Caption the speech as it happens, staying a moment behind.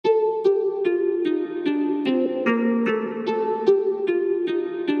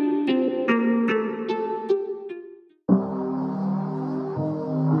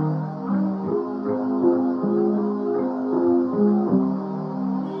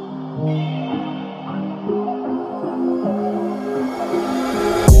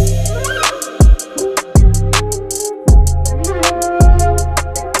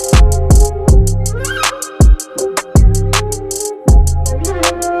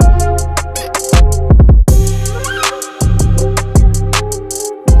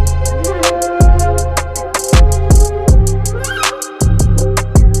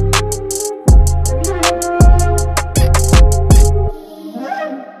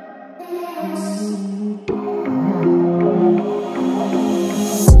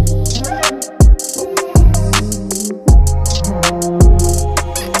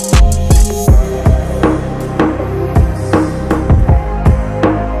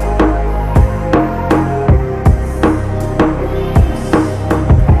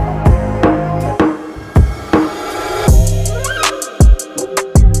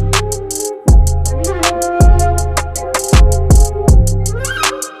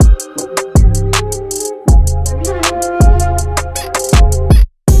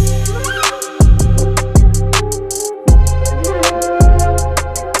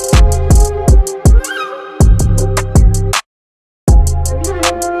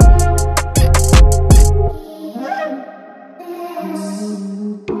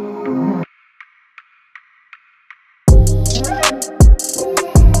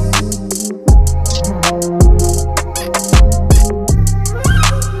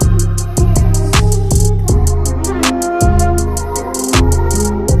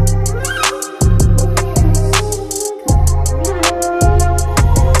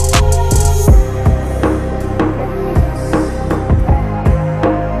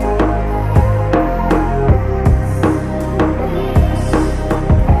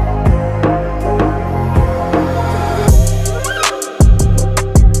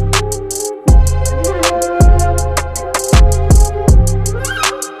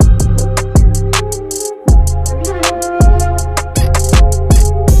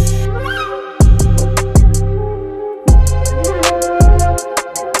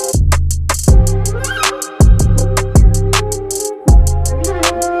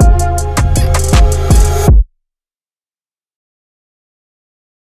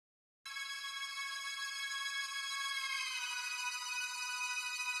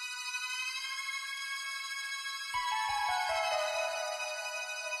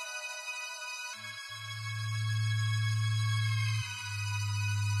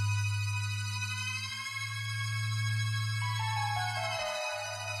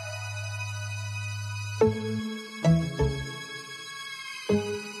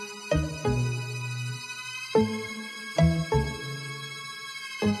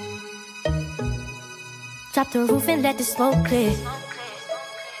Drop the roof and let the smoke clear.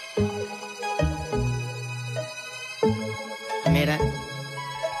 Amare.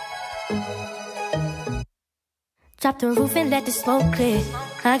 Drop the roof and let the smoke clear.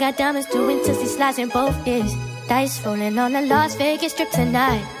 I got diamonds doing tipsy slides in both ears. Dice rolling on the Las Vegas strip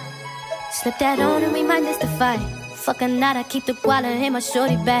tonight. Slip that on and we might miss the fight. Fuck a night, I keep the guala in my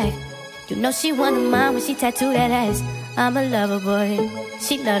shorty bag. You know she one of mine when she tattooed that ass. I'm a lover boy,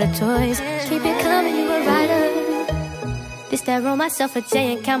 she love the toys. Keep it coming, you a rider. This that roll myself a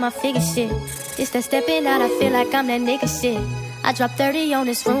J and count my figure shit. This that stepping out, I feel like I'm that nigga shit. I drop 30 on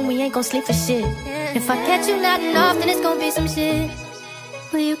this room, we ain't gon' sleep for shit. If I catch you nodding off, then it's gon' be some shit.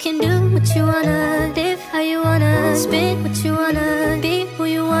 Well, you can do what you wanna, live how you wanna, spit what you wanna, be who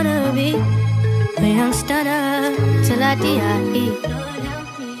you wanna be. A young stunner, till I die.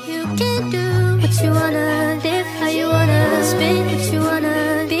 You can do what you wanna, live how you wanna, spit what you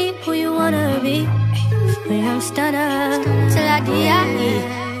wanna, be who you wanna be. A young stunner, till I die.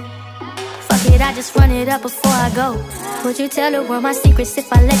 Fuck it, I just run it up before I go. Would you tell the world my secrets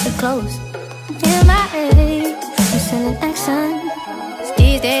if I let you close? Amare, you selling action.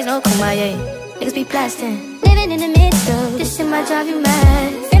 These days no kumbaya, niggas be blasting. Living in the midst of this shit might drive you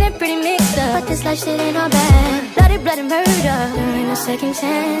mad. Feeling pretty mixed up, but this life shit ain't all bad. Blood and murder, there ain't no second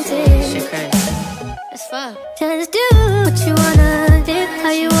chances. Shit crazy. That's fuck. Just do what you wanna, live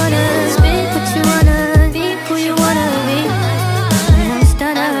how you wanna, spit what you wanna, be who you wanna be. I'm a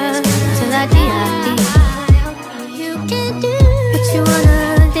stunner till I die. You can do what you wanna,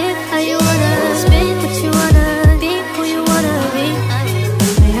 live how you wanna, spit what you wanna, be who you wanna be.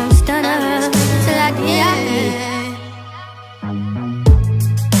 I'm a stunner till I die.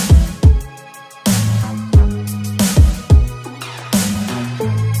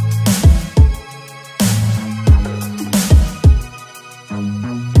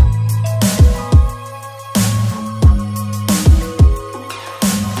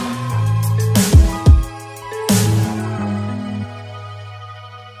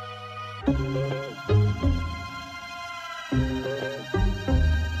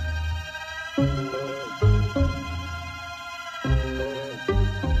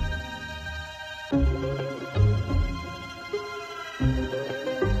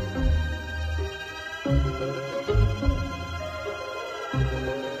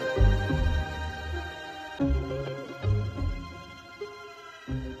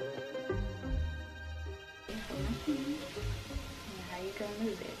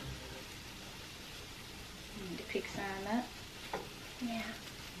 Move it. You need to pick some up. Yeah.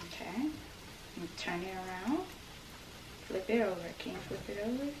 Okay. And turn it around. Flip it over. Can you flip it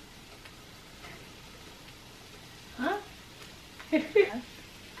over? Huh?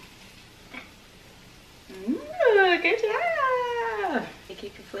 Good job. Think you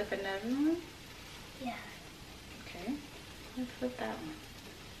can flip another one? Yeah. Okay. Let's flip that one.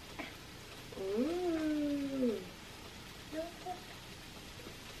 Ooh.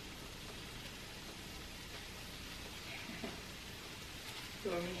 You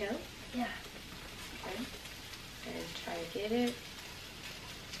want me to help? Yeah. Okay. And try to get it.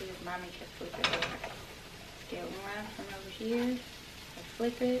 See if mommy can flip it over. Get one from over here and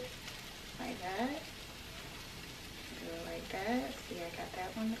flip it like that. Do it like that. See, I got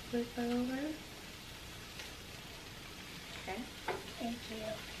that one to flip over. Okay. Thank you.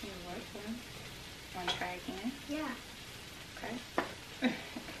 You're welcome. Want to try again? Yeah. Okay.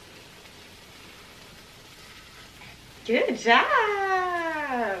 Good job.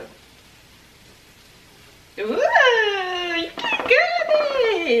 Ooh, you did good at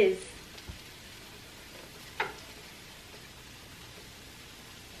this.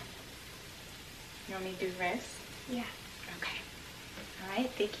 You want me to do the rest? Yeah. Okay. All right.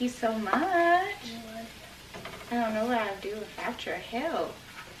 Thank you so much. I don't know what I'd do without your help.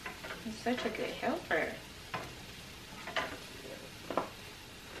 You're such a good helper.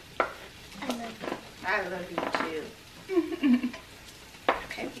 I love you too.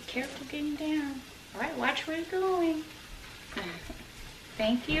 Okay, be careful getting down. All right, watch where you're going.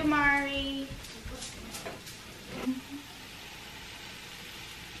 Thank you, Mari.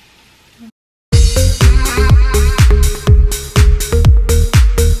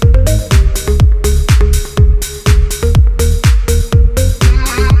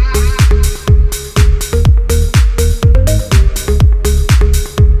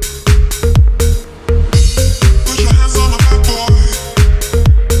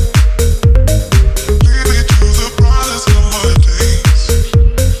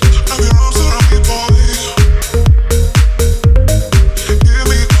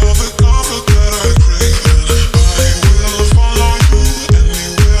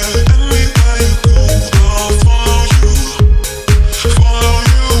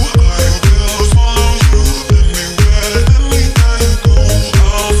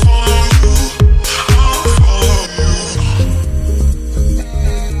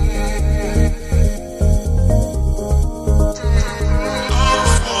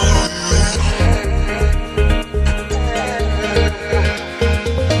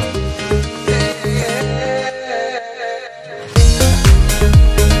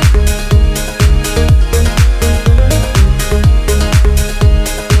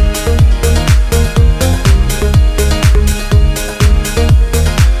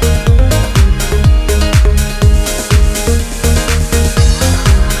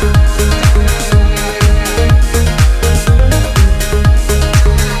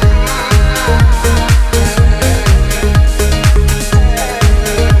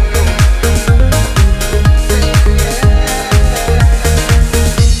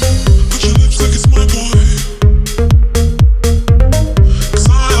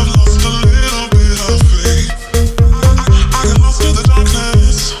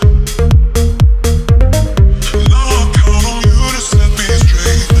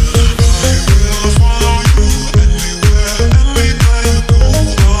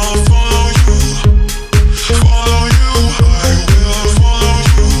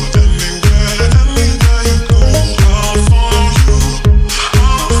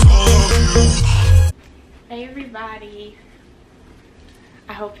 everybody.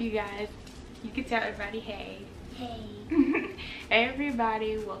 I hope you guys, you can tell everybody hey. Hey.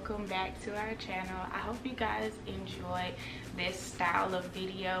 Everybody, welcome back to our channel. I hope you guys enjoy this style of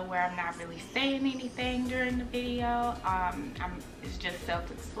video where I'm not really saying anything during the video. It's just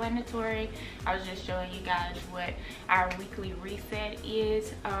self-explanatory. I was just showing you guys what our weekly reset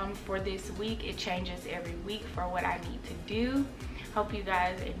is for this week. It changes every week for what I need to do. Hope you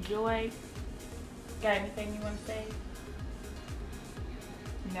guys enjoy. Got anything you want to say?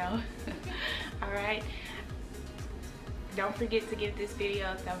 No? All right. don't forget to give this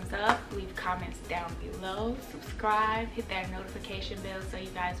video a thumbs up, leave comments down below, subscribe, hit that notification bell so you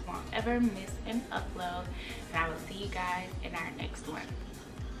guys won't ever miss an upload, and I will see you guys in our next one.